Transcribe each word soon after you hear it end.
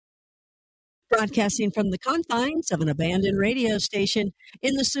Broadcasting from the confines of an abandoned radio station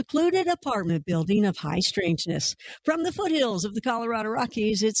in the secluded apartment building of high strangeness. From the foothills of the Colorado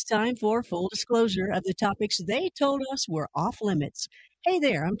Rockies, it's time for full disclosure of the topics they told us were off limits. Hey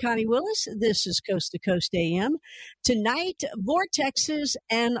there, I'm Connie Willis. This is Coast to Coast AM. Tonight, vortexes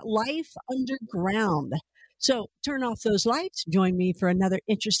and life underground. So turn off those lights. Join me for another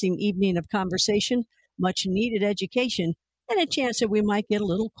interesting evening of conversation, much needed education, and a chance that we might get a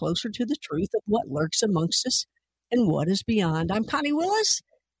little closer to the truth of what lurks amongst us and what is beyond. I'm Connie Willis,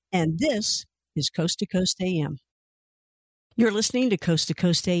 and this is Coast to Coast AM. You're listening to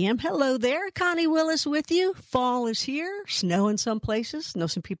Coast AM. Hello there, Connie Willis with you. Fall is here, snow in some places. Know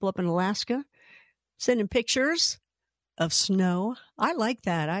some people up in Alaska sending pictures of snow. I like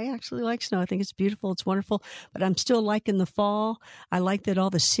that. I actually like snow. I think it's beautiful. It's wonderful. But I'm still liking the fall. I like that all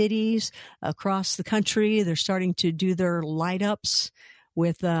the cities across the country, they're starting to do their light ups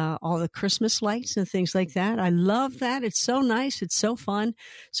with all the Christmas lights and things like that. I love that. It's so nice. It's so fun.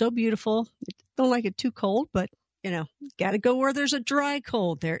 So beautiful. Don't like it too cold, but got to go where there's a dry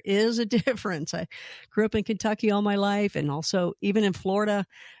cold. There is a difference. I grew up in Kentucky all my life, and also even in Florida,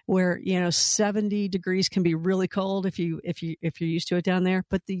 where 70 degrees can be really cold if you're used to it down there.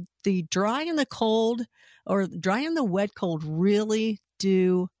 But the dry and the cold, or dry and the wet cold, really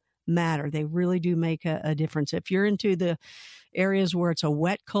do matter. They really do make a difference. If you're into the areas where it's a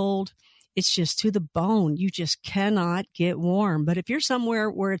wet cold, it's just to the bone. You just cannot get warm. But if you're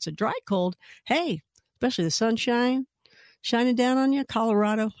somewhere where it's a dry cold, hey, especially the sunshine shining down on you,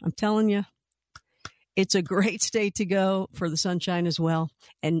 Colorado, I'm telling you, it's a great state to go for the sunshine as well.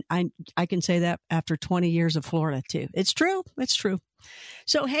 And I can say that after 20 years of Florida too. It's true. It's true.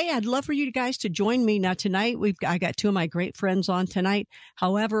 So, hey, I'd love for you guys to join me. Now, tonight, I got two of my great friends on tonight.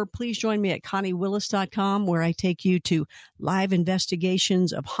 However, please join me at conniewillis.com, where I take you to live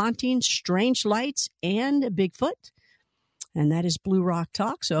investigations of hauntings, strange lights, and Bigfoot. And that is Blue Rock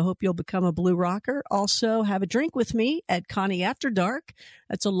Talk. So I hope you'll become a Blue Rocker. Also, have a drink with me at Connie After Dark.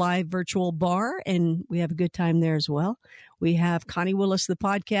 That's a live virtual bar, and we have a good time there as well. We have Connie Willis, the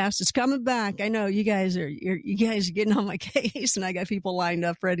podcast. It's coming back. I know you guys are getting on my case, and I got people lined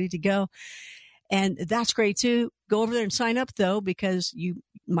up ready to go. And that's great too. Go over there and sign up though, because you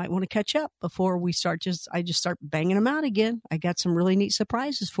might want to catch up before we start. I just start banging them out again. I got some really neat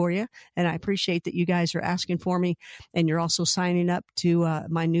surprises for you. And I appreciate that you guys are asking for me, and you're also signing up to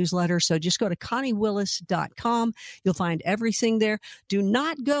my newsletter. So just go to conniewillis.com. You'll find everything there. Do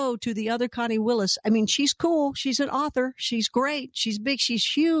not go to the other Connie Willis. I mean, she's cool. She's an author. She's great. She's big. She's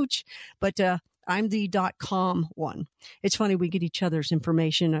huge. But, I'm the .com one. It's funny, we get each other's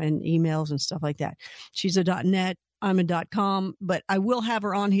information and emails and stuff like that. She's a .net, I'm a .com, but I will have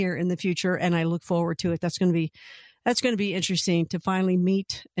her on here in the future, and I look forward to it. That's going to be interesting to finally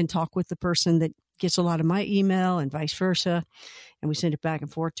meet and talk with the person that gets a lot of my email and vice versa, and we send it back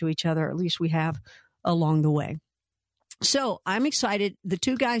and forth to each other. At least we have along the way. So I'm excited. The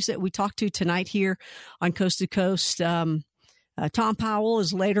two guys that we talked to tonight here on Coast to Coast, Thom Powell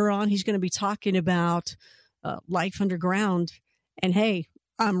is later on. He's going to be talking about life underground. And hey,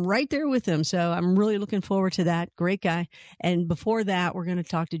 I'm right there with him. So I'm really looking forward to that. Great guy. And before that, we're going to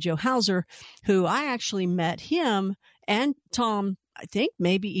talk to Joe Hauser, who I actually met him and Thom, I think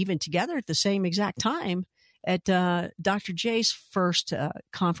maybe even together at the same exact time at Dr. J's first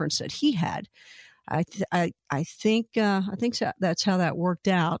conference that he had. I think that's how that worked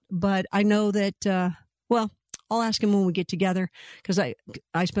out. But I know that, I'll ask him when we get together, because I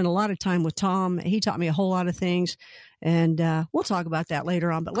spent a lot of time with Thom. He taught me a whole lot of things, and we'll talk about that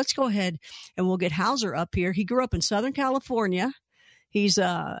later on. But let's go ahead and we'll get Hauser up here. He grew up in Southern California. He's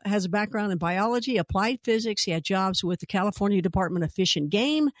has a background in biology, applied physics. He had jobs with the California Department of Fish and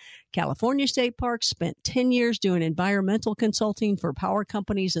Game, California State Parks, spent 10 years doing environmental consulting for power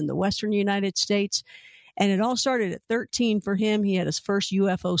companies in the Western United States. And it all started at 13 for him. He had his first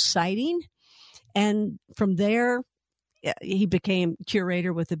UFO sighting. And from there, he became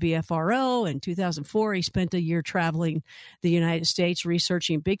curator with the BFRO. In 2004, he spent a year traveling the United States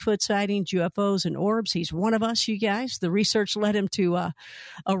researching Bigfoot sightings, UFOs, and orbs. He's one of us, you guys. The research led him to a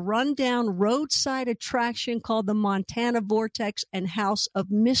rundown roadside attraction called the Montana Vortex and House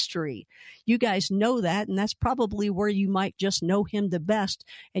of Mystery. You guys know that, and that's probably where you might just know him the best.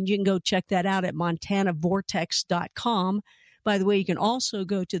 And you can go check that out at montanavortex.com. By the way, you can also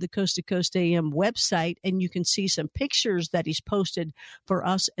go to the Coast to Coast AM website, and you can see some pictures that he's posted for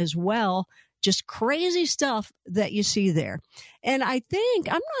us as well. Just crazy stuff that you see there. And I'm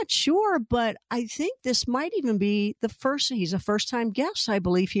not sure, but I think this might even be he's a first-time guest, I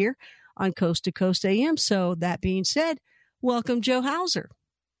believe, here on Coast to Coast AM. So that being said, welcome, Joe Hauser.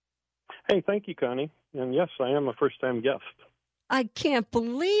 Hey, thank you, Connie. And yes, I am a first-time guest. I can't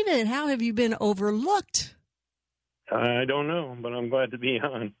believe it. How have you been overlooked? I don't know, but I'm glad to be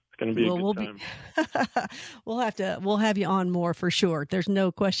on. It's going to be a good time. We'll have you on more for sure. There's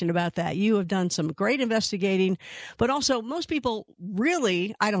no question about that. You have done some great investigating, but also most people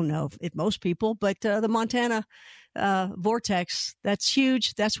really, I don't know if most people, but the Montana Vortex, that's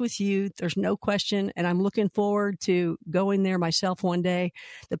huge. That's with you. There's no question. And I'm looking forward to going there myself one day.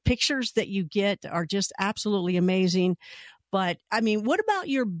 The pictures that you get are just absolutely amazing. But I mean, what about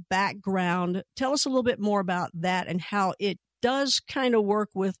your background? Tell us a little bit more about that and how it does kind of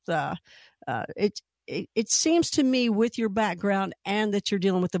work with, it seems to me with your background and that you're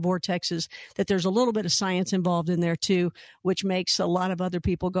dealing with the vortexes, that there's a little bit of science involved in there too, which makes a lot of other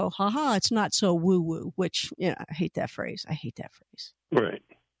people go, haha, it's not so woo woo, which, I hate that phrase. Right.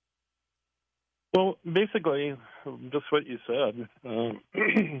 Well, basically, just what you said.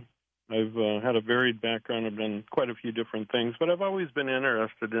 I've had a varied background. I've done quite a few different things, but I've always been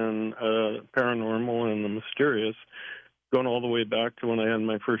interested in paranormal and the mysterious, going all the way back to when I had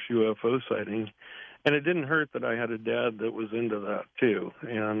my first UFO sighting. And it didn't hurt that I had a dad that was into that, too.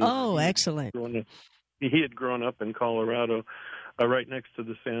 And excellent. He had grown up in Colorado, right next to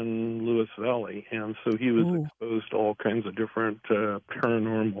the San Luis Valley, and so he was exposed to all kinds of different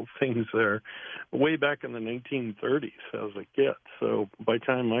paranormal things there way back in the 1930s as a kid. So by the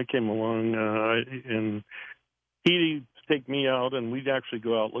time I came along, and he'd take me out, and we'd actually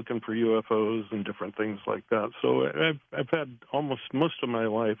go out looking for UFOs and different things like that. So I've had almost most of my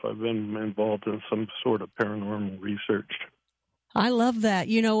life, I've been involved in some sort of paranormal research. I love that.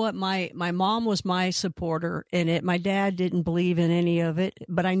 You know what? My mom was my supporter in it. My dad didn't believe in any of it,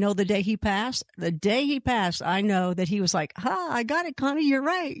 but I know the day he passed, I know that he was like, I got it, Connie. You're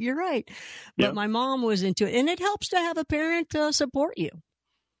right. But yeah. My mom was into it, and it helps to have a parent support you.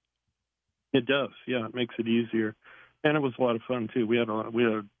 It does. Yeah. It makes it easier. And it was a lot of fun too.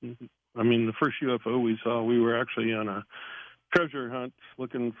 The first UFO we saw, we were actually on a treasure hunt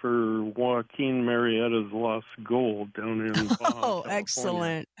looking for Joaquin Marietta's lost gold down in Baja, California.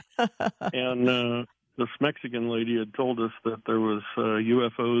 Excellent. And this Mexican lady had told us that there was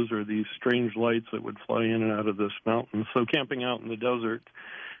UFOs or these strange lights that would fly in and out of this mountain. So camping out in the desert,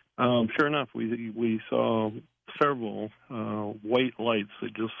 sure enough, we saw several white lights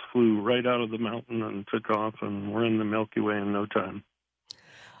that just flew right out of the mountain and took off, and we're in the Milky Way in no time.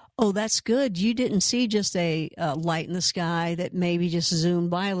 Oh, that's good. You didn't see just a light in the sky that maybe just zoomed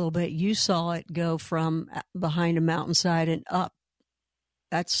by a little bit. You saw it go from behind a mountainside and up.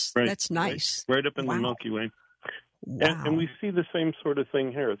 That's nice. Right up in the Milky Way. Wow. And we see the same sort of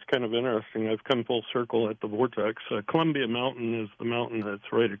thing here. It's kind of interesting. I've come full circle at the Vortex. Columbia Mountain is the mountain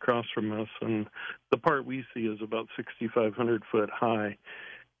that's right across from us, and the part we see is about 6,500 foot high.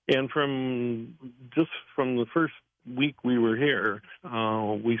 And from the first week we were here,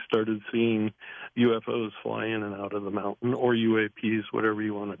 we started seeing UFOs fly in and out of the mountain, or UAPs, whatever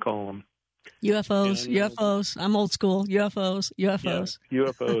you want to call them. UFOs. I'm old school. UFOs. Yeah,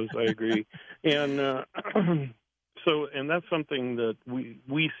 UFOs, I agree. And and that's something that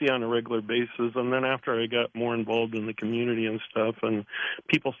we see on a regular basis. And then after I got more involved in the community and stuff, and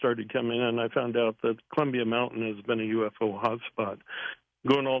people started coming in, I found out that Columbia Mountain has been a UFO hotspot.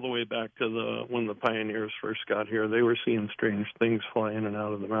 Going all the way back to when the pioneers first got here, they were seeing strange things fly in and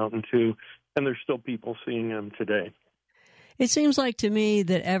out of the mountain too, and there's still people seeing them today. It seems like to me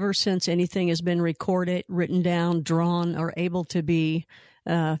that ever since anything has been recorded, written down, drawn, or able to be,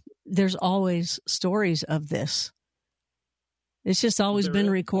 there's always stories of this. It's just always been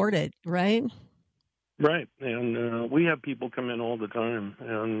recorded, right? Right, and we have people come in all the time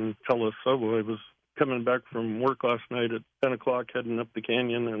and tell us, I was coming back from work last night at 10 o'clock heading up the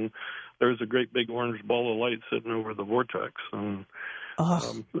canyon, and there's a great big orange ball of light sitting over the vortex, and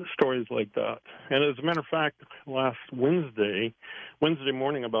stories like that. And as a matter of fact, last Wednesday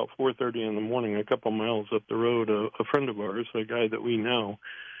morning, about 4:30 in the morning, a couple miles up the road, a friend of ours, a guy that we know,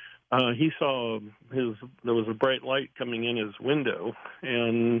 he saw there was a bright light coming in his window,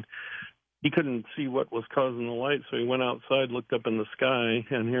 and he couldn't see what was causing the light, so he went outside, looked up in the sky,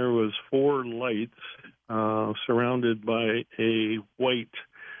 and here was 4 lights surrounded by a white,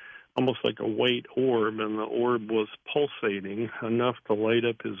 almost like a white orb, and the orb was pulsating enough to light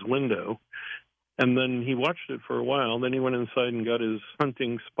up his window. And then he watched it for a while. Then he went inside and got his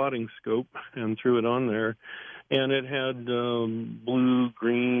hunting spotting scope and threw it on there, and it had blue,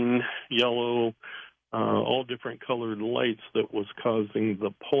 green, yellow, all different colored lights that was causing the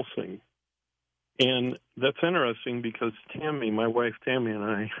pulsing. And that's interesting because Tammy, my wife Tammy,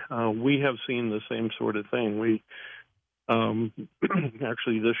 and I, we have seen the same sort of thing.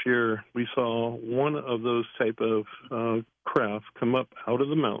 Actually, this year we saw one of those type of craft come up out of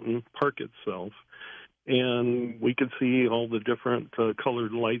the mountain, park itself, and we could see all the different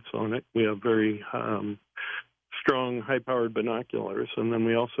colored lights on it. We have very strong, high-powered binoculars, and then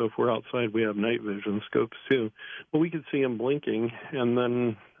we also, if we're outside, we have night vision scopes too. But we could see them blinking, and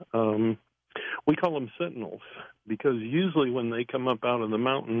then we call them sentinels, because usually when they come up out of the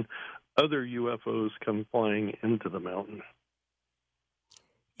mountain, other UFOs come flying into the mountain.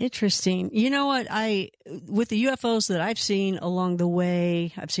 Interesting. You know what? With the UFOs that I've seen along the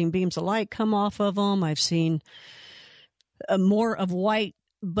way, I've seen beams of light come off of them. I've seen more of white,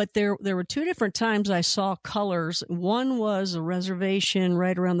 but there were two different times I saw colors. One was a reservation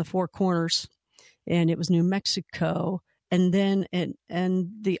right around the Four Corners, and it was New Mexico. And then, and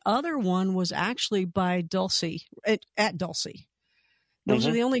the other one was actually by Dulce, at Dulce. Those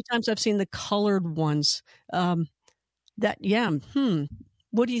are the only times I've seen the colored ones. What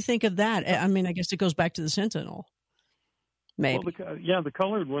do you think of that? I mean, I guess it goes back to the Sentinel. Maybe. Well, the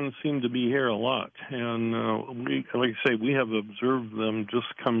colored ones seem to be here a lot. And we, like I say, we have observed them just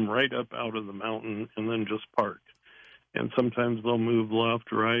come right up out of the mountain and then just park. And sometimes they'll move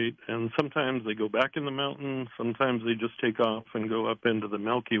left, right, and sometimes they go back in the mountain. Sometimes they just take off and go up into the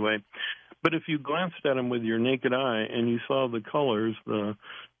Milky Way. But if you glanced at them with your naked eye and you saw the colors, the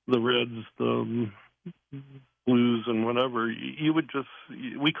reds, the blues, and whatever, you would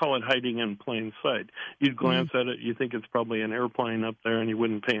we call it hiding in plain sight. You'd glance at it, you think it's probably an airplane up there, and you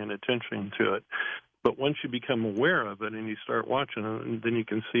wouldn't pay any attention to it. But once you become aware of it and you start watching it, then you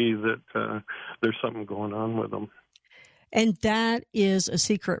can see that there's something going on with them. And that is a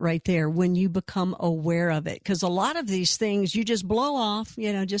secret right there, when you become aware of it. Because a lot of these things you just blow off,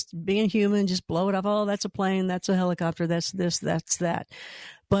 just being human, just blow it off. Oh, that's a plane, that's a helicopter, that's this, that's that.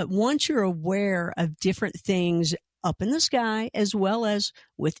 But once you're aware of different things up in the sky as well as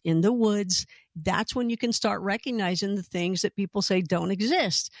within the woods, that's when you can start recognizing the things that people say don't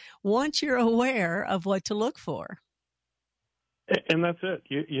exist. Once you're aware of what to look for. And that's it.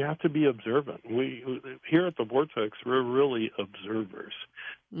 You have to be observant. We here at the Vortex, we're really observers.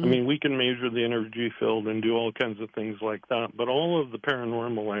 I mean, we can measure the energy field and do all kinds of things like that, but all of the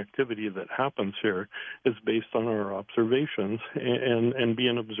paranormal activity that happens here is based on our observations and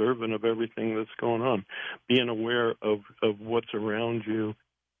being observant of everything that's going on, being aware of what's around you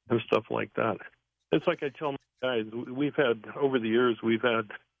and stuff like that. It's like I tell my guys, over the years, we've had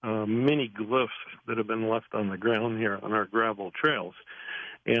many glyphs that have been left on the ground here on our gravel trails,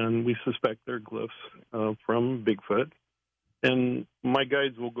 and we suspect they're glyphs from Bigfoot. And my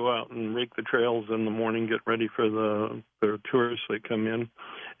guides will go out and rake the trails in the morning, get ready for the tourists that come in,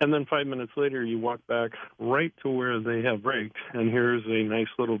 and then 5 minutes later you walk back right to where they have raked, and here's a nice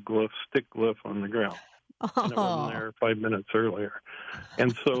little stick glyph on the ground. And it wasn't there 5 minutes earlier.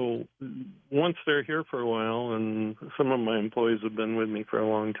 And so once they're here for a while, and some of my employees have been with me for a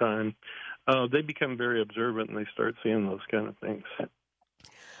long time, they become very observant and they start seeing those kind of things.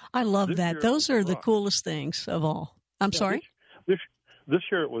 I love that. Those are the coolest things of all. I'm sorry? This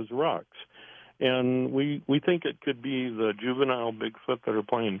year it was rocks. And we think it could be the juvenile Bigfoot that are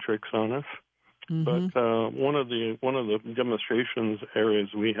playing tricks on us. But one of the demonstrations areas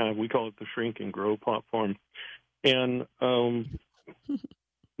we have, we call it the Shrink and Grow platform. And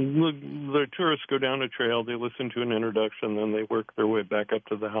the tourists go down a trail, they listen to an introduction, then they work their way back up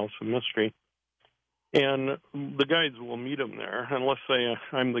to the House of Mystery. And the guides will meet them there. And let's say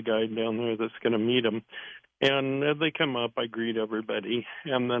I'm the guide down there that's going to meet them. And as they come up, I greet everybody,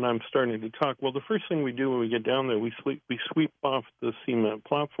 and then I'm starting to talk. Well, the first thing we do when we get down there, we sweep off the cement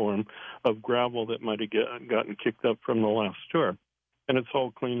platform of gravel that might have gotten kicked up from the last tour, and it's all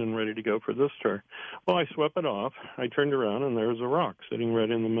clean and ready to go for this tour. Well, I swept it off. I turned around, and there's a rock sitting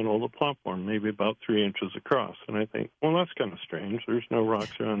right in the middle of the platform, maybe about 3 inches across. And I think, well, that's kind of strange. There's no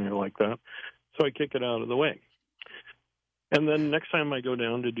rocks around here like that. So I kick it out of the way. And then next time I go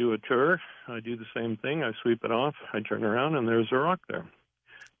down to do a tour, I do the same thing. I sweep it off. I turn around, and there's a rock there.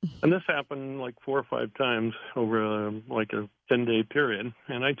 And this happened like 4 or 5 times over a 10-day period.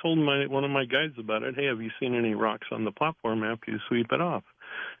 And I told one of my guides about it. Hey, have you seen any rocks on the platform after you sweep it off?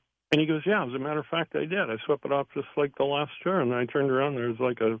 And he goes, yeah, as a matter of fact, I did. I swept it off just like the last tour, and I turned around. There's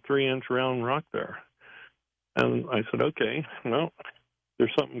like a 3-inch round rock there. And I said, okay, well,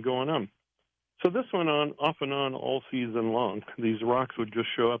 there's something going on. So this went on off and on all season long. These rocks would just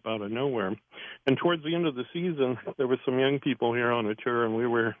show up out of nowhere. And towards the end of the season, there were some young people here on a tour, and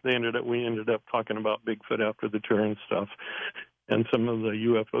we ended up talking about Bigfoot after the tour and stuff, and some of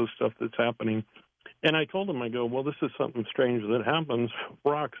the UFO stuff that's happening. And I told him, I go, well, this is something strange that happens.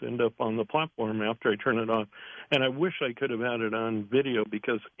 Rocks end up on the platform after I turn it on. And I wish I could have had it on video,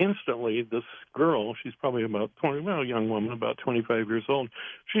 because instantly this girl, she's probably about 20, well, a young woman, about 25 years old,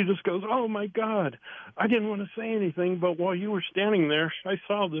 she just goes, oh, my God, I didn't want to say anything, but while you were standing there, I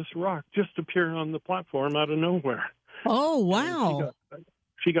saw this rock just appear on the platform out of nowhere. Oh, wow.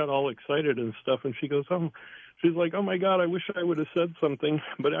 She got all excited and stuff, and she goes, she's like, oh, my God, I wish I would have said something,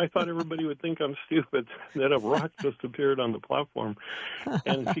 but I thought everybody would think I'm stupid, that a rock just appeared on the platform.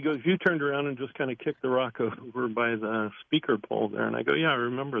 And she goes, you turned around and just kind of kicked the rock over by the speaker pole there. And I go, yeah, I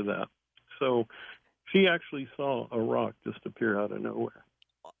remember that. So she actually saw a rock just appear out of nowhere.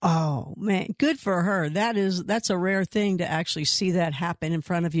 Oh, man, good for her. That's a rare thing to actually see that happen in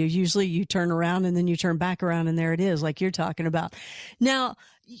front of you. Usually you turn around and then you turn back around and there it is, like you're talking about. Now,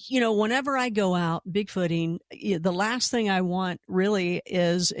 whenever I go out bigfooting, the last thing I want really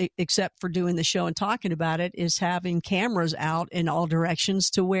is, except for doing the show and talking about it, is having cameras out in all directions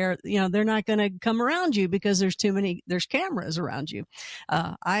to where, they're not going to come around you because there's cameras around you.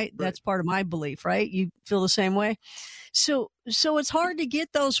 That's part of my belief, right? You feel the same way? So it's hard to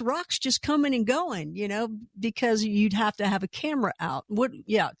get those rocks just coming and going, because you'd have to have a camera out.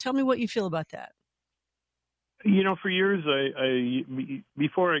 Tell me what you feel about that. For years,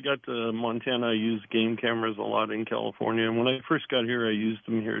 before I got to Montana, I used game cameras a lot in California. And when I first got here, I used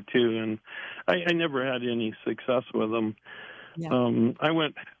them here too. And I never had any success with them. Yeah. I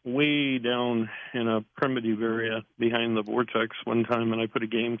went way down in a primitive area behind the Vortex one time, and I put a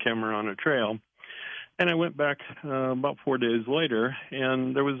game camera on a trail. And I went back about 4 days later,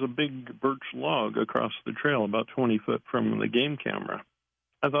 and there was a big birch log across the trail about 20 foot from the game camera.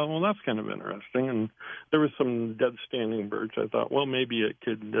 I thought, well, that's kind of interesting. And there was some dead standing birch. I thought, well, maybe it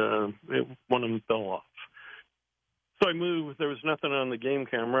could, one of them fell off. So I moved. There was nothing on the game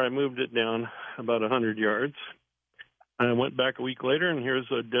camera. I moved it down about 100 yards. I went back a week later, and here's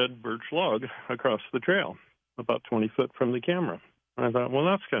a dead birch log across the trail, about 20 foot from the camera. And I thought, well,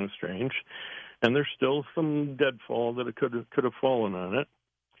 that's kind of strange. And there's still some deadfall that it could have fallen on it.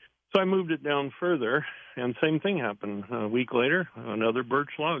 So I moved it down further, and same thing happened. A week later, another birch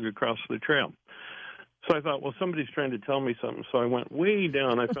log across the trail. So I thought, well, somebody's trying to tell me something. So I went way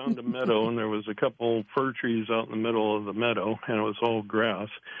down. I found a meadow, and there was a couple fir trees out in the middle of the meadow, and it was all grass.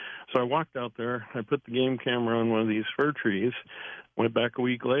 So I walked out there. I put the game camera on one of these fir trees, went back a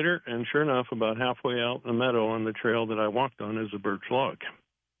week later, and sure enough, about halfway out in the meadow on the trail that I walked on is a birch log.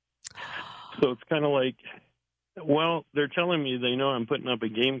 So it's kind of like, well, they're telling me they know I'm putting up a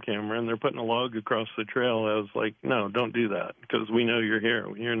game camera, and they're putting a log across the trail. I was like, no, don't do that, because we know you're here.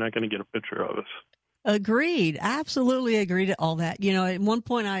 You're not going to get a picture of us. Agreed. Absolutely agree to all that. At one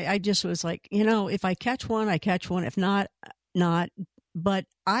point I just was like, if I catch one, I catch one. If not, not. But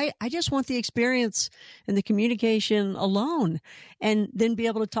I just want the experience and the communication alone, and then be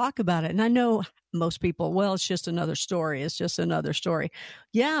able to talk about it. And I know most people, well, it's just another story. It's just another story.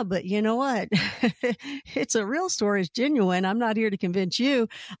 Yeah, but you know what? It's a real story. It's genuine. I'm not here to convince you.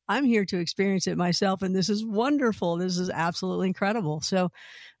 I'm here to experience it myself. And this is wonderful. This is absolutely incredible. So,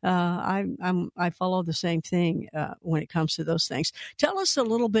 I follow the same thing, when it comes to those things. Tell us a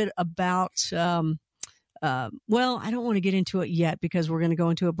little bit about, well, I don't want to get into it yet because we're going to go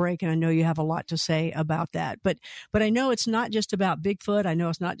into a break, and I know you have a lot to say about that. But I know it's not just about Bigfoot. I know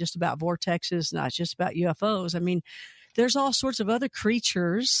it's not just about vortexes, not just about UFOs. I mean, there's all sorts of other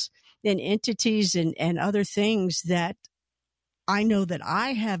creatures and entities and other things that I know that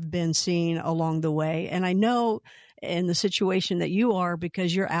I have been seeing along the way. And I know in the situation that you are,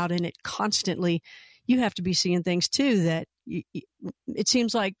 because you're out in it constantly, you have to be seeing things too that it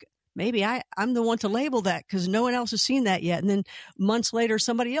seems like maybe I'm the one to label that because no one else has seen that yet. And then months later,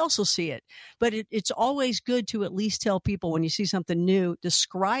 somebody else will see it. But it's always good to at least tell people when you see something new,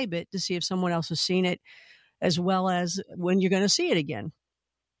 describe it to see if someone else has seen it, as well as when you're going to see it again.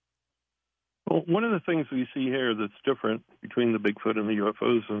 Well, one of the things we see here that's different between the Bigfoot and the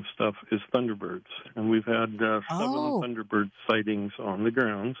UFOs and stuff is Thunderbirds. And we've had 7 Thunderbird sightings on the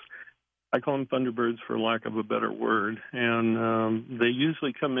grounds. I call them Thunderbirds for lack of a better word. And they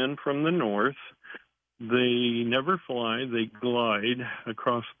usually come in from the north. They never fly. They glide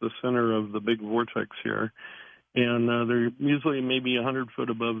across the center of the big vortex here. And they're usually maybe 100 foot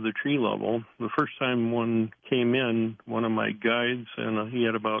above the tree level. The first time one came in, one of my guides, and he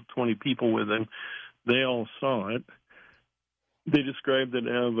had about 20 people with him, they all saw it. They described it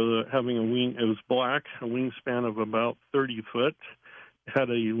as having a wing. It was black, a wingspan of about 30 foot. It had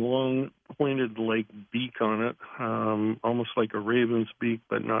a long, pointed like beak on it, almost like a raven's beak,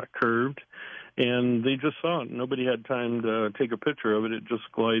 but not curved. And they just saw it. Nobody had time to take a picture of it. It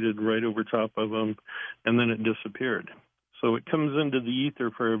just glided right over top of them, and then it disappeared. So it comes into the ether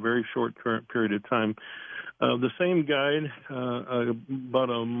for a very short current period of time. The same guide, about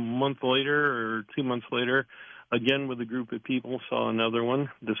a month later or 2 months later, again with a group of people, saw another one,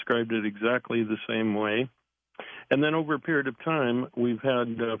 described it exactly the same way. And then over a period of time, we've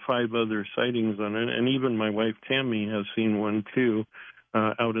had 5 other sightings on it, and even my wife Tammy has seen one too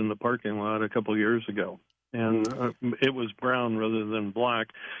out in the parking lot a couple years ago. And it was brown rather than black.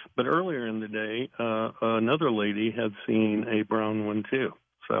 But earlier in the day, another lady had seen a brown one too.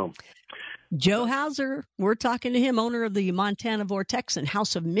 So, Joe Hauser, we're talking to him, owner of the Montana Vortex and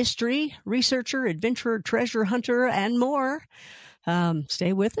House of Mystery, researcher, adventurer, treasure hunter, and more.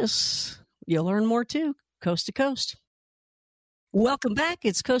 Stay with us. You'll learn more too, coast to coast. Welcome back.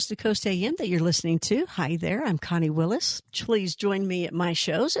 It's Coast to Coast AM that you're listening to. Hi there. I'm Connie Willis. Please join me at my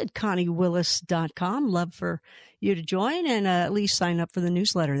shows at conniewillis.com. Love for you to join and at least sign up for the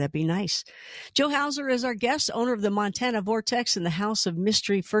newsletter. That'd be nice. Joe Hauser is our guest, owner of the Montana Vortex and the House of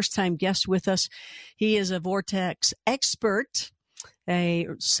Mystery. First-time guest with us. He is a Vortex expert, a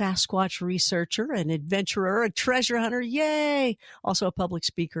Sasquatch researcher, an adventurer, a treasure hunter. Yay! Also a public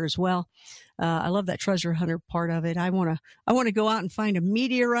speaker as well. I love that treasure hunter part of it. I want to go out and find a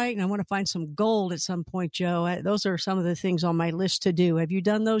meteorite, and I want to find some gold at some point, Joe. Those are some of the things on my list to do. Have you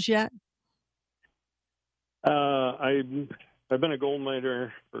done those yet? I've been a gold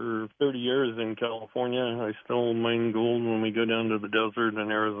miner for 30 years in California. I still mine gold when we go down to the desert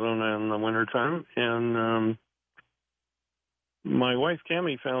in Arizona in the wintertime. And my wife,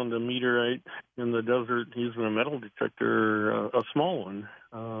 Tammy, found a meteorite in the desert using a metal detector, a small one,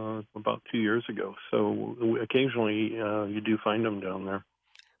 about 2 years ago. So occasionally you do find them down there.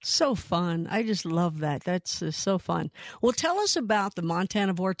 So fun. I just love that. That's so fun. Well, tell us about the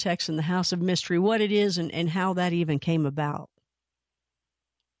Montana Vortex and the House of Mystery, what it is and how that even came about.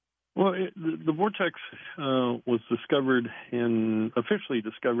 Well, the vortex was officially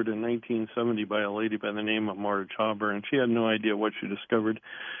discovered in 1970 by a lady by the name of Marge Hauser, and she had no idea what she discovered.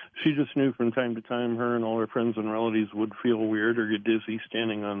 She just knew from time to time her and all her friends and relatives would feel weird or get dizzy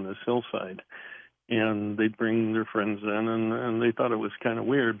standing on this hillside. And they'd bring their friends in, and they thought it was kind of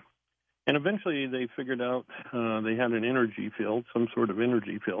weird. And eventually they figured out they had an energy field, some sort of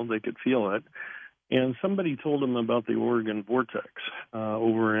energy field. They could feel it. And somebody told them about the Oregon Vortex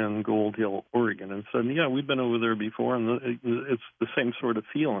over in Gold Hill, Oregon, and said, yeah, we've been over there before, and it's the same sort of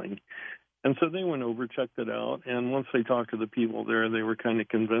feeling. And so they went over, checked it out, and once they talked to the people there, they were kind of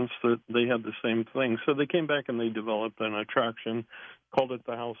convinced that they had the same thing. So they came back and they developed an attraction, called it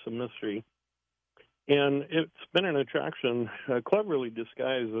the House of Mystery. And it's been an attraction cleverly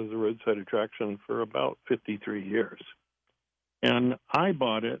disguised as a roadside attraction for about 53 years. And I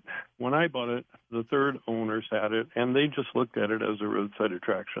bought it. When I bought it, the third owners had it, and they just looked at it as a roadside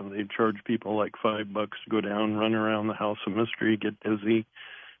attraction. They'd charge people like $5 to go down, run around the House of Mystery, get dizzy,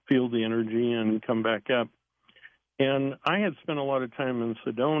 feel the energy, and come back up. And I had spent a lot of time in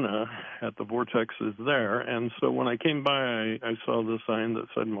Sedona at the Vortexes there, and so when I came by, I saw the sign that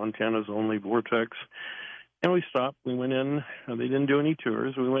said Montana's only Vortex, and we stopped. We went in. They didn't do any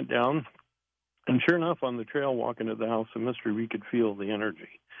tours. We went down. And sure enough, on the trail walking to the House of Mystery, we could feel the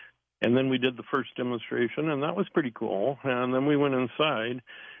energy. And then we did the first demonstration, and that was pretty cool. And then we went inside,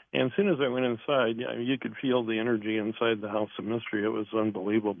 and as soon as I went inside, you could feel the energy inside the House of Mystery. It was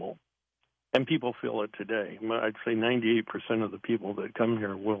unbelievable. And people feel it today. I'd say 98% of the people that come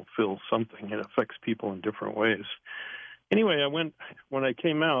here will feel something. It affects people in different ways. Anyway, when I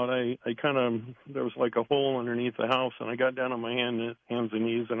came out, there was like a hole underneath the house, and I got down on my hands and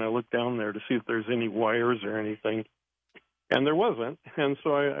knees, and I looked down there to see if there's any wires or anything. And there wasn't. And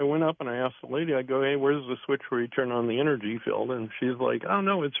so I went up and I asked the lady, I go, hey, where's the switch where you turn on the energy field? And she's like, oh,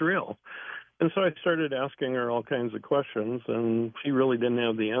 no, it's real. And so I started asking her all kinds of questions, and she really didn't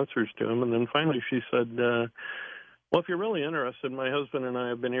have the answers to them. And then finally she said, well, if you're really interested, my husband and I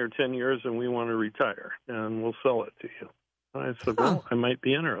have been here 10 years, and we want to retire, and we'll sell it to you. I said, well, I might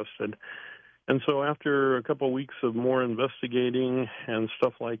be interested. And so after a couple of weeks of more investigating and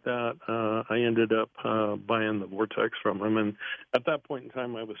stuff like that, I ended up buying the Vortex from him. And at that point in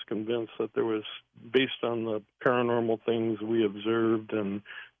time, I was convinced that there was, based on the paranormal things we observed and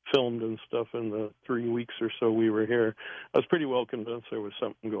filmed and stuff in the 3 weeks or so we were here, I was pretty well convinced there was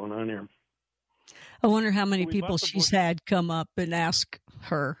something going on here. I wonder how many people she's had come up and ask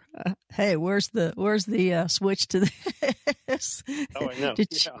her, "Hey, where's the switch to this?" Oh, I know.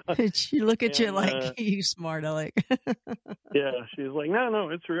 Did she look at you like you smart aleck? Yeah, she's like, no,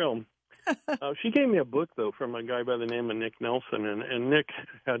 it's real. She gave me a book, though, from a guy by the name of Nick Nelson, and Nick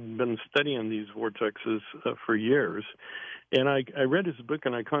had been studying these vortexes for years. And I read his book,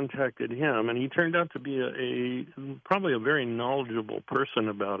 and I contacted him, and he turned out to be probably a very knowledgeable person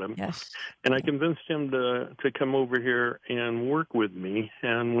about him. Yes. And I convinced him to come over here and work with me.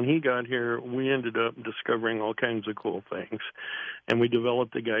 And when he got here, we ended up discovering all kinds of cool things. And we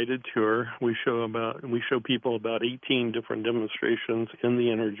developed a guided tour. We show people about 18 different demonstrations in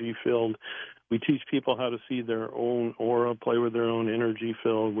the energy field. We teach people how to see their own aura, play with their own energy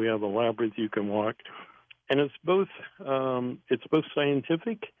field. We have a labyrinth you can walk. And it's both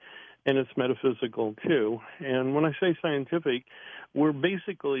scientific and it's metaphysical too. And when I say scientific, we're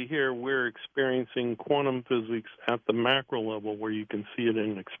experiencing quantum physics at the macro level where you can see it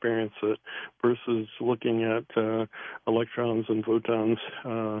and experience it versus looking at electrons and photons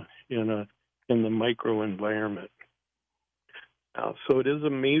in the micro environment. So it is a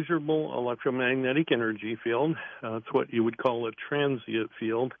measurable electromagnetic energy field. It's what you would call a transient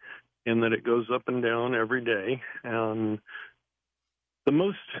field, in that it goes up and down every day. And the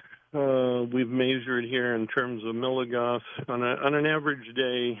most we've measured here in terms of milligauss, on an average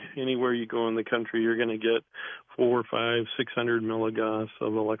day, anywhere you go in the country, you're going to get 400, 500, 600 milligauss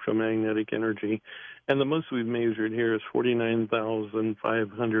of electromagnetic energy. And the most we've measured here is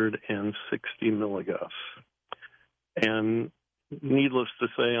 49,560 milligauss. And needless to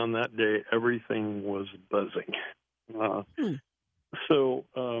say, on that day, everything was buzzing. So,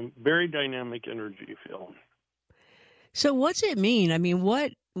 very dynamic energy field. So what's it mean? I mean,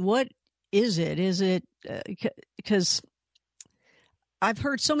 what is it? Is it because I've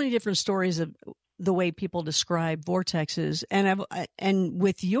heard so many different stories of the way people describe vortexes, and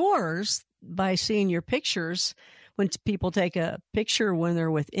with yours, by seeing your pictures, when people take a picture when they're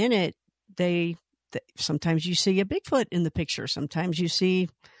within it, sometimes you see a Bigfoot in the picture, sometimes you see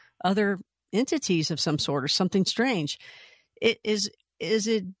other entities of some sort or something strange. Is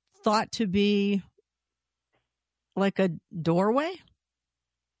it thought to be like a doorway?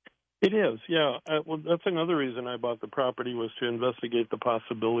 It is, yeah. Well, that's another reason I bought the property, was to investigate the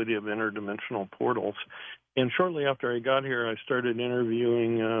possibility of interdimensional portals. And shortly after I got here, I started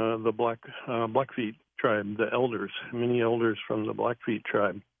interviewing the Blackfeet tribe, the elders, many elders from the Blackfeet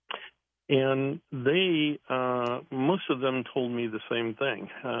tribe. And they, most of them told me the same thing,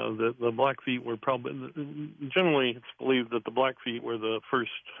 that the Blackfeet were generally it's believed that the Blackfeet were the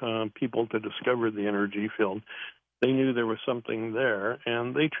first people to discover the energy field. They knew there was something there,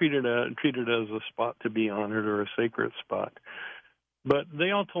 and they treated it as a spot to be honored or a sacred spot. But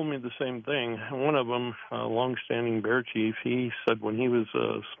they all told me the same thing. One of them, a long-standing bear chief, he said when he was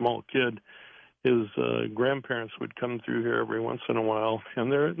a small kid, his grandparents would come through here every once in a while,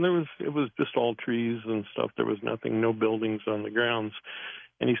 and it was just all trees and stuff. There was nothing, no buildings on the grounds.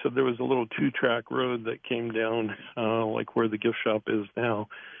 And he said there was a little 2-track road that came down, like where the gift shop is now,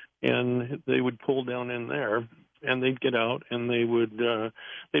 and they would pull down in there, and they'd get out, and they'd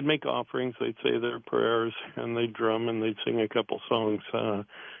make offerings, they'd say their prayers, and they'd drum, and they'd sing a couple songs to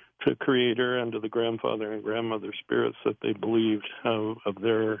Creator and to the grandfather and grandmother spirits that they believed of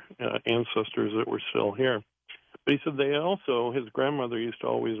their ancestors that were still here. But he said his grandmother used to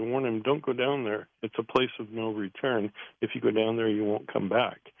always warn him, don't go down there. It's a place of no return. If you go down there, you won't come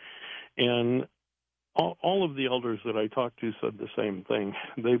back. And all of the elders that I talked to said the same thing.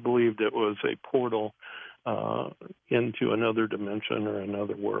 They believed it was a portal into another dimension or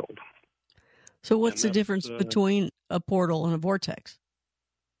another world. So what's the difference between a portal and a vortex?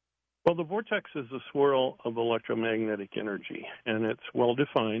 Well, the vortex is a swirl of electromagnetic energy, and it's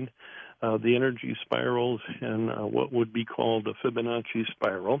well-defined. The energy spirals in what would be called a Fibonacci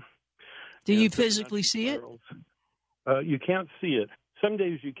spiral. Do you physically see it? You can't see it. Some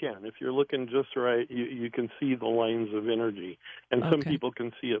days you can. If you're looking just right, you can see the lines of energy, and some people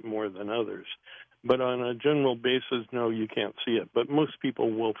can see it more than others. But on a general basis, no, you can't see it. But most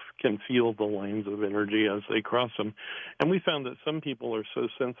people can feel the lines of energy as they cross them. And we found that some people are so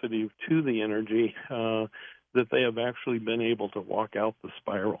sensitive to the energy that they have actually been able to walk out the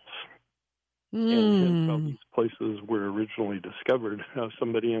spirals. And hence how these places were originally discovered.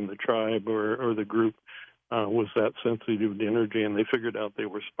 Somebody in the tribe or the group was that sensitive to energy, and they figured out they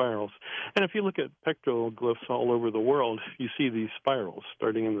were spirals. And if you look at petroglyphs all over the world, you see these spirals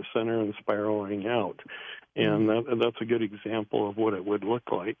starting in the center and spiraling out. And that's a good example of what it would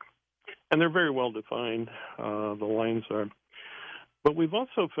look like. And they're very well defined, the lines are. But we've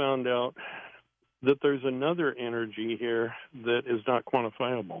also found out that there's another energy here that is not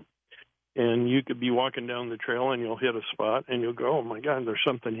quantifiable. And you could be walking down the trail and you'll hit a spot and you'll go, oh, my God, there's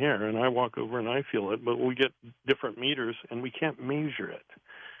something here. And I walk over and I feel it. But we get different meters and we can't measure it.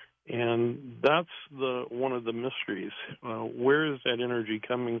 And that's one of the mysteries. Where is that energy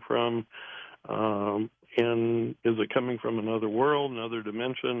coming from? And is it coming from another world, another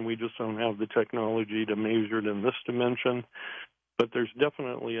dimension? We just don't have the technology to measure it in this dimension. But there's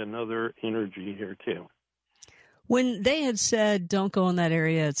definitely another energy here, too. When they had said, don't go in that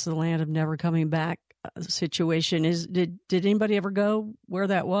area, it's the land of never coming back situation, did anybody ever go where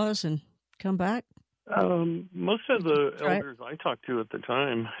that was and come back? Most of the elders I talked to at the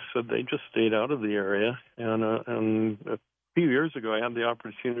time said they just stayed out of the area. And a few years ago, I had the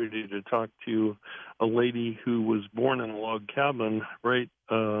opportunity to talk to a lady who was born in a log cabin right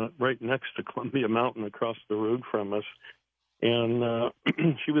next to Columbia Mountain across the road from us. And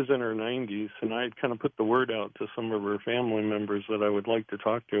she was in her 90s, and I had kind of put the word out to some of her family members that I would like to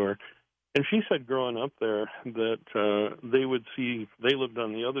talk to her. And she said growing up there that they would see, they lived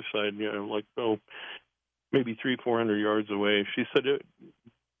on the other side, maybe 300-400 yards away. She said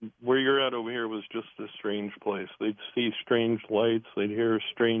where you're at over here was just a strange place. They'd see strange lights, they'd hear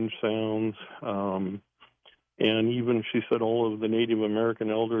strange sounds. And even, she said, all of the Native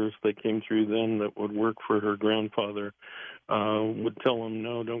American elders that came through then that would work for her grandfather would tell them,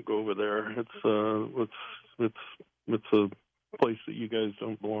 no, don't go over there. It's a place that you guys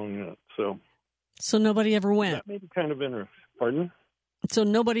don't belong at. So nobody ever went. That made it kind of interesting. Pardon? So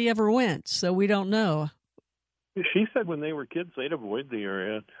nobody ever went. So we don't know. She said when they were kids, they'd avoid the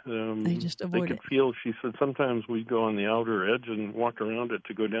area. They just avoid it. They could feel. She said sometimes we'd go on the outer edge and walk around it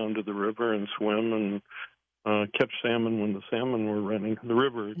to go down to the river and swim and catch salmon when the salmon were running. The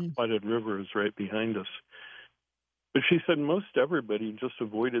river, Cited River, is right behind us. But she said most everybody just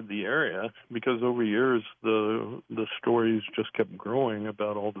avoided the area because over years the stories just kept growing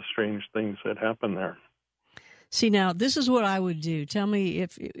about all the strange things that happened there. See, now, this is what I would do. Tell me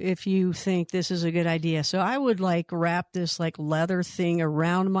if you think this is a good idea. So I would wrap this leather thing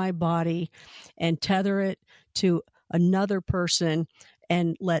around my body and tether it to another person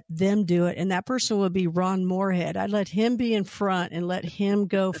and let them do it. And that person would be Ron Moorhead. I'd let him be in front and let him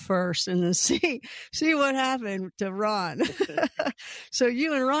go first and then see what happened to Ron. So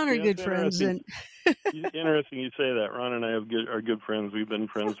you and Ron are good friends. And interesting you say that. Ron and I are good friends. We've been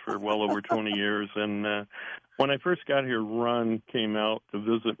friends for well over 20 years. And when I first got here, Ron came out to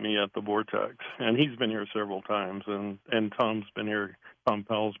visit me at the Vortex. And he's been here several times. And Tom's been here. Thom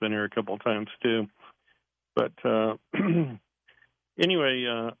Powell's been here a couple of times too. But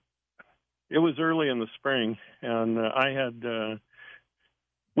anyway, it was early in the spring, and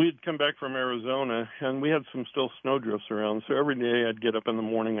we had come back from Arizona, and we had some still snowdrifts around. So every day I'd get up in the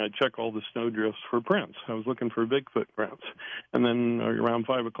morning, I'd check all the snowdrifts for prints. I was looking for Bigfoot prints. And then around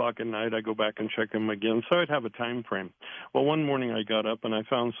 5 o'clock at night, I'd go back and check them again. So I'd have a time frame. Well, one morning I got up, and I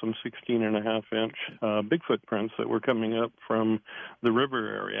found some 16.5-inch Bigfoot prints that were coming up from the river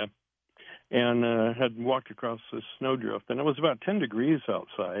area. And had walked across this snowdrift, and it was about 10 degrees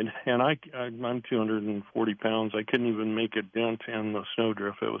outside, and I'm 240 pounds. I couldn't even make a dent in the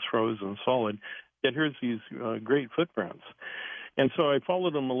snowdrift. It was frozen solid. Yet here's these great footprints. And so I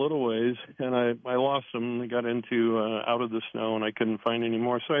followed them a little ways, and I lost them. They got into out of the snow, and I couldn't find any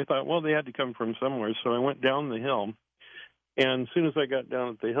more. So I thought, well, they had to come from somewhere. So I went down the hill, and as soon as I got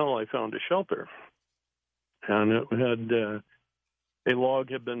down at the hill, I found a shelter. And it had... a log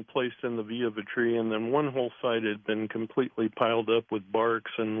had been placed in the V of a tree, and then one whole side had been completely piled up with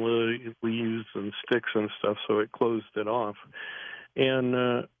barks and leaves and sticks and stuff, so it closed it off.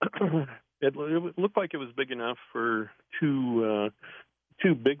 And it looked like it was big enough for two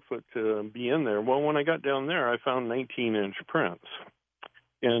Bigfoot to be in there. Well, when I got down there, I found 19-inch prints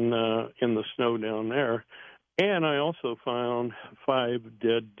in the snow down there. And I also found 5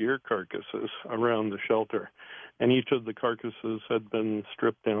 dead deer carcasses around the shelter. And each of the carcasses had been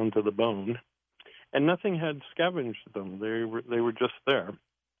stripped down to the bone. And nothing had scavenged them. They were just there.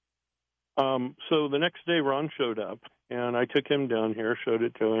 So the next day, Ron showed up, and I took him down here, showed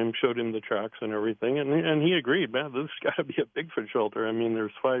it to him, showed him the tracks and everything. And he agreed, man, this has got to be a Bigfoot shelter. I mean,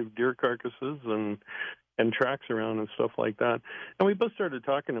 there's 5 deer carcasses and tracks around and stuff like that. And we both started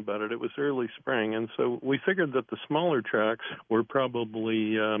talking about it. It was early spring, and so we figured that the smaller tracks were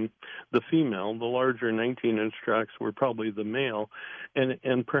probably the female. The larger 19-inch tracks were probably the male,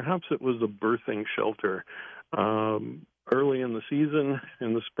 and perhaps it was a birthing shelter. Early in the season,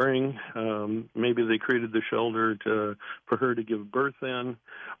 in the spring, maybe they created the shelter for her to give birth in,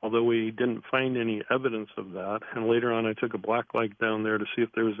 although we didn't find any evidence of that. And later on, I took a black light down there to see if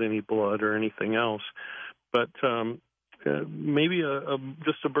there was any blood or anything else. But maybe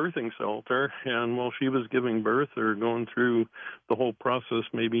just a birthing shelter, and while she was giving birth or going through the whole process,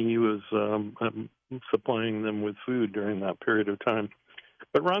 maybe he was supplying them with food during that period of time.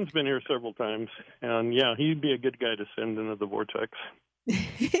 But Ron's been here several times, and yeah, he'd be a good guy to send into the vortex.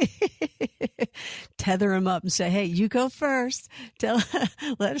 Tether him up and say, "Hey, you go first.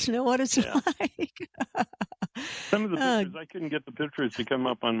 Let us know what it's like." Some of the pictures, I couldn't get the pictures to come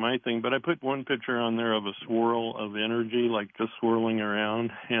up on my thing, but I put one picture on there of a swirl of energy, like just swirling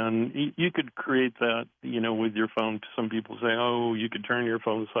around. And you could create that, with your phone. Some people say, oh, you could turn your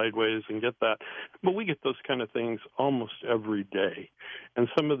phone sideways and get that. But we get those kind of things almost every day. And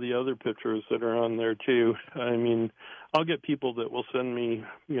some of the other pictures that are on there, too, I mean, I'll get people that will send me,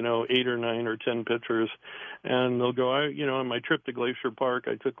 8 or 9 or 10 pictures, and they'll go, on my trip to Glacier Park,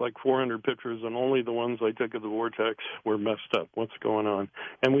 I took like 400 pictures, and only the ones I took of the vortex were messed up. What's going on?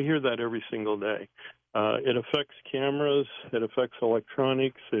 And we hear that every single day. It affects cameras. It affects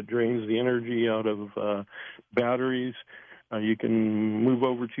electronics. It drains the energy out of batteries. You can move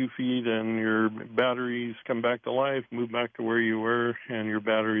over 2 feet, and your batteries come back to life, move back to where you were, and your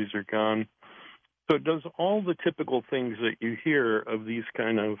batteries are gone. So it does all the typical things that you hear of these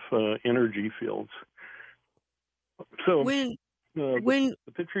kind of energy fields. So the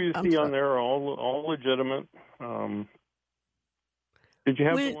picture you see on there are all legitimate. Did you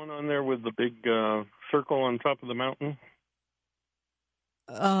have the one on there with the big circle on top of the mountain?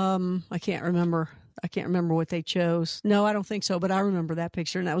 I can't remember. I can't remember what they chose. No, I don't think so. But I remember that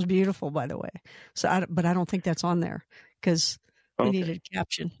picture, and that was beautiful, by the way. So, but I don't think that's on there because we needed a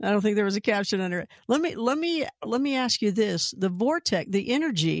caption. I don't think there was a caption under it. Let me ask you this: the vortex, the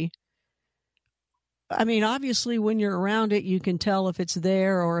energy. I mean, obviously, when you're around it, you can tell if it's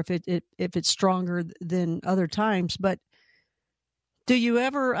there or if it's stronger than other times. But do you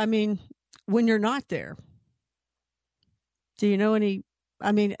ever? I mean, when you're not there, do you know any?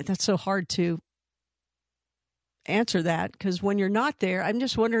 I mean, that's so hard to answer that because when you're not there, I'm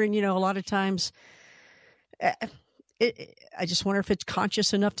just wondering. A lot of times, I just wonder if it's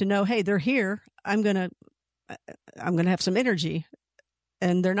conscious enough to know, hey, they're here. I'm gonna have some energy,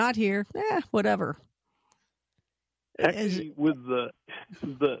 and they're not here. Whatever. Actually, with the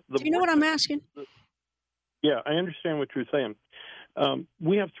do you know what I'm asking? Yeah, I understand what you're saying.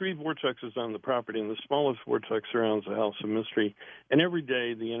 We have 3 vortexes on the property, and the smallest vortex surrounds the House of Mystery. And every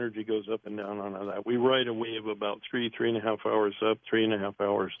day, the energy goes up and down on that. We ride a wave about 3.5 hours up, 3.5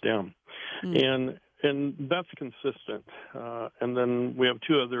 hours down, and that's consistent. And then we have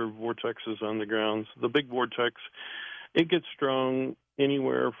 2 other vortexes on the grounds. The big vortex, it gets strong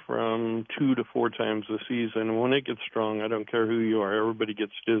anywhere from 2 to 4 times a season. When it gets strong, I don't care who you are, everybody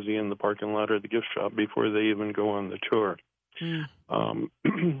gets dizzy in the parking lot or the gift shop before they even go on the tour.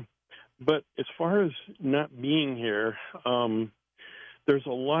 But as far as not being here, there's a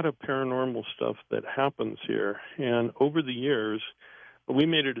lot of paranormal stuff that happens here. And over the years, we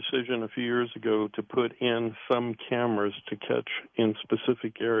made a decision a few years ago to put in some cameras to catch in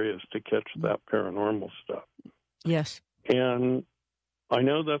specific areas to catch that paranormal stuff. Yes. And I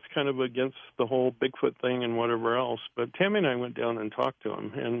know that's kind of against the whole Bigfoot thing and whatever else, but Tammy and I went down and talked to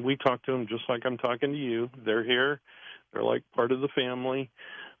them, and we talked to them just like I'm talking to you. They're here. They're like part of the family.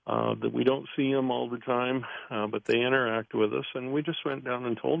 That we don't see them all the time, but they interact with us. And we just went down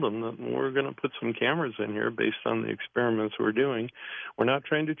and told them that we're going to put some cameras in here based on the experiments we're doing. We're not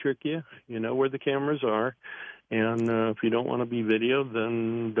trying to trick you. You know where the cameras are. And if you don't want to be videoed,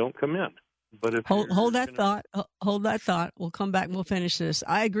 then don't come in. But if hold that thought. Hold that thought. We'll come back and we'll finish this.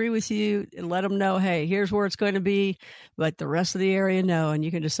 I agree with you, and let them know, hey, here's where it's going to be, but the rest of the area, no, and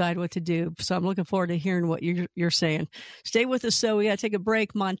you can decide what to do. So I'm looking forward to hearing what you're saying. Stay with us. So we got to take a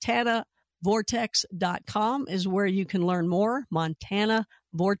break. MontanaVortex.com is where you can learn more.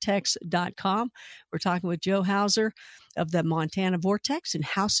 MontanaVortex.com. We're talking with Joe Hauser of the Montana Vortex and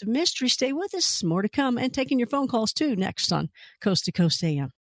House of Mystery. Stay with us. More to come, and taking your phone calls too next on Coast to Coast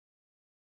AM.